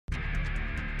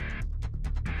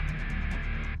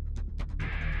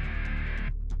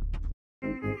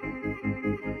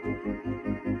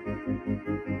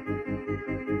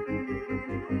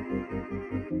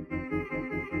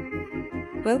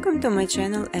Welcome to my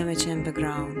channel MHM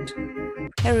Background.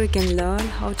 Here you can learn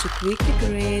how to quickly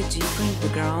create different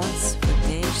backgrounds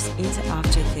footage in the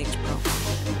After Effects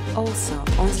program. Also,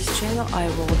 on this channel I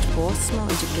will post small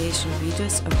education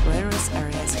videos of various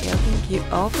areas helping you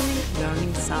opening,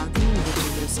 learning something that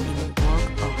you use in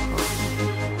work or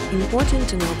home. Important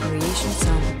to know creation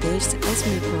some footage as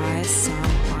we require some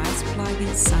files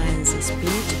plugins sign the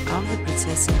speed of the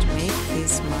processing to make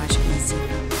this much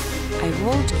easier. I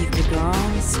won't give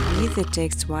backgrounds with the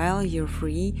text while you're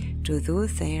free to do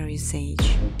their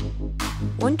usage.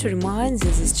 Want to remind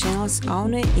that this channel's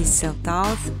owner is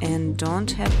self-taught and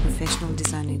don't have professional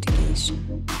design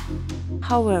education.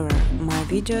 However, my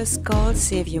videos could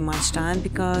save you much time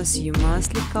because you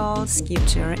mostly could skip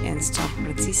through and start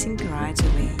practicing right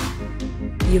away.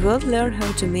 You will learn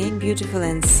how to make beautiful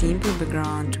and simple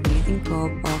background within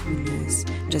couple of minutes,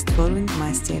 just following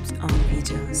my steps on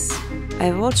videos.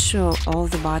 I will show all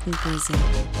the button present.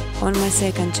 On my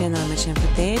second channel MHM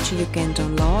footage, you can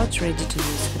download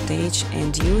ready-to-use footage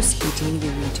and use it in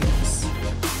your videos.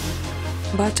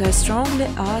 But I strongly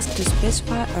ask to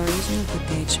specify original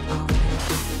footage only.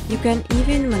 You can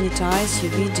even monetize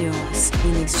your videos.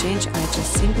 In exchange, I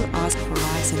just simply ask for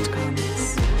likes and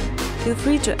comments. Feel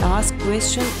free to ask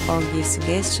questions or give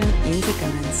suggestions in the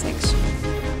comment section.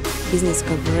 Business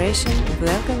cooperation,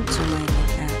 welcome to my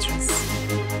email address.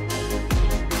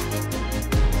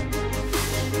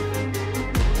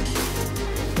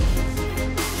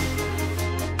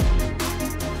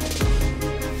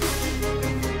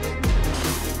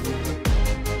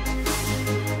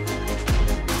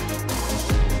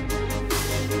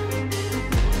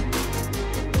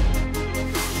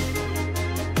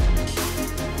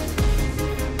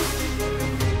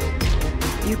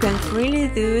 You can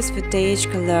freely use footage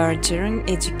color during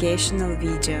educational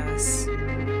videos.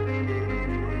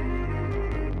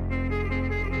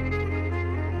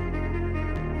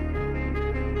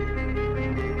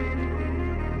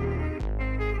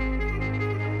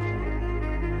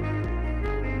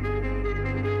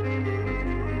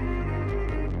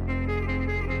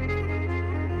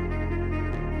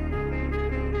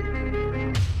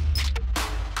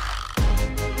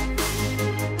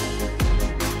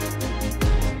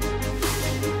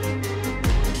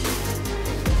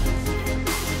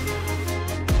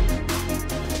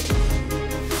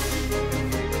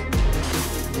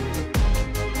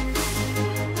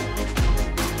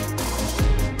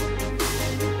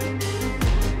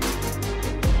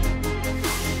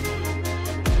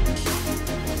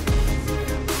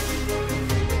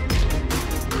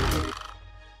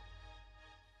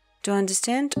 To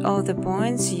understand all the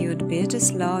points, you'd better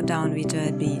slow down video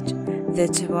a bit.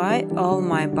 That's why all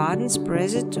my buttons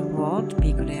pressed toward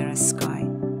big clear sky.